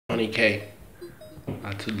20k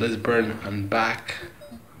to Lisburn and back.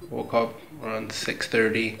 Woke up around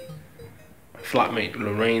 6:30. My flatmate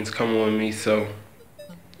Lorraine's coming with me, so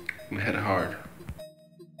I'm gonna hit it hard.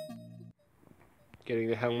 Getting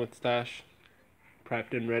the helmet stash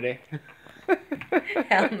prepped and ready.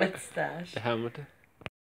 Helmet stash. The helmet.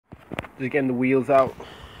 Just getting the wheels out.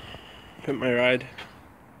 Pimp my ride.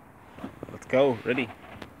 Let's go. Ready.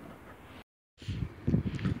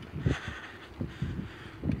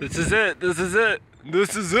 This is it. This is it.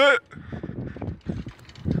 This is it.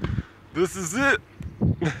 This is it.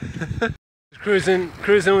 cruising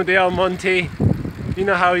with the El Monte. You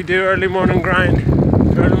know how we do, early morning grind.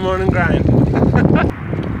 Early morning grind.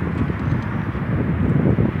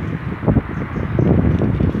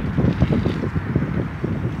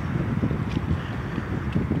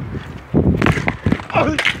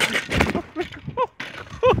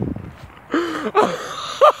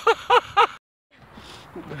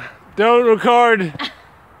 Don't record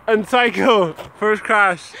and cycle. First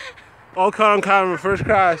crash. All caught on camera. First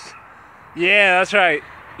crash. Yeah, that's right.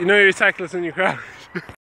 You know you're cyclist when you crash.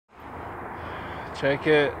 Check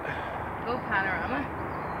it. Go panorama.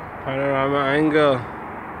 Panorama angle.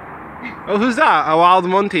 Oh, who's that? A wild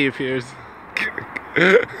Monty appears.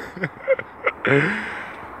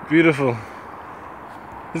 Beautiful.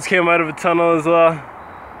 This came out of a tunnel as well.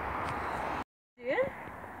 Yeah?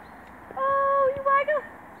 Oh, you waggle.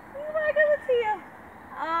 You waggle the tail.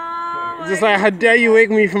 Oh. Just like, how dare you wake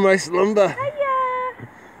me from my slumber? Hiya.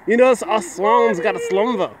 You know, us swans got a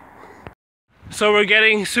slumber. So we're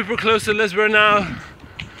getting super close to Lisburn now.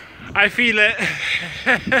 I feel it.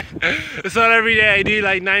 It's not every day I do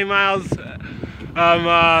like 9 miles.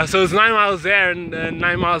 So it's 9 miles there and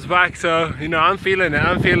 9 miles back. So, you know, I'm feeling it.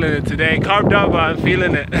 I'm feeling it today. Carved up, but I'm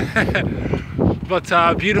feeling it.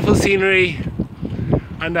 But beautiful scenery.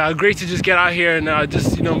 And great to just get out here and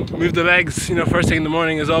just, you know, move the legs, you know, first thing in the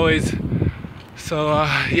morning as always. So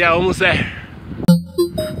yeah, almost there.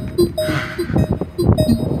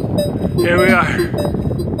 Here we are.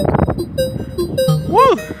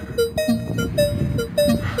 Woo!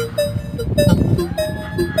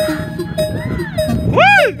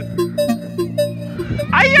 Woo!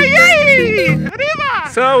 Ay ay ay! Arriba!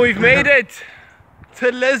 So we've made it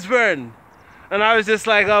to Lisburn. And I was just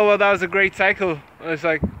like, oh well, that was a great cycle. I was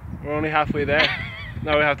like, we're only halfway there.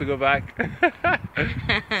 Now we have to go back.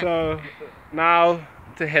 So now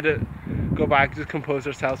to hit it, go back, just compose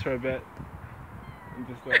ourselves for a bit. And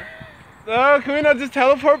just like, no, can we not just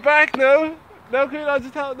teleport back? No? No, can we not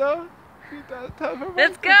just teleport back?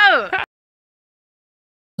 Let's go!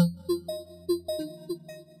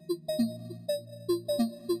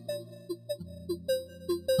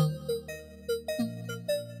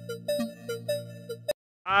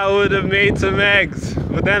 I would have made some eggs,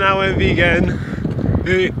 but then I went vegan.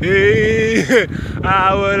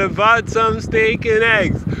 I would have bought some steak and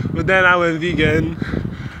eggs, but then I went vegan.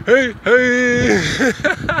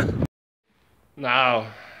 Now,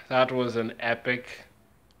 that was an epic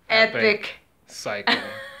cycle.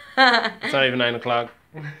 It's not even 9 o'clock.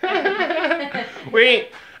 Wait.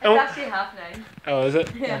 It's actually 9:30. Oh, is it?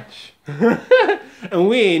 Yeah. And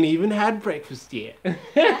we ain't even had breakfast yet.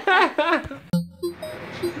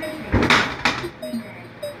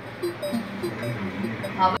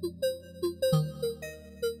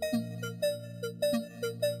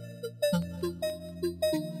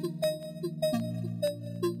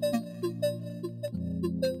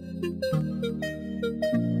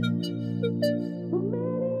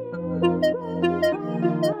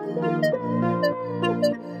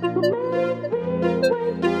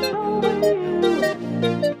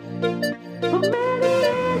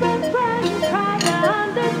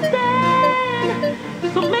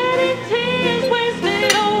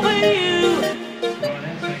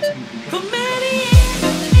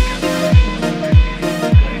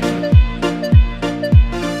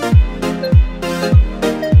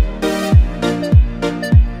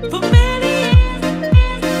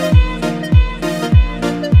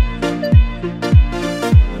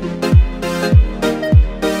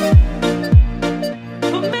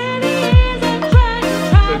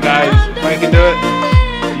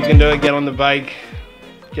 Get on the bike,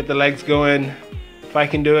 get the legs going. If I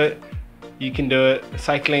can do it, you can do it.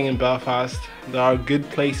 Cycling in Belfast, there are good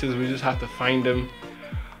places, we just have to find them.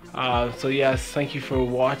 So yes, thank you for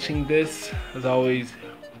watching this. As always,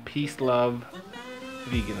 peace, love,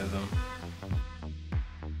 veganism.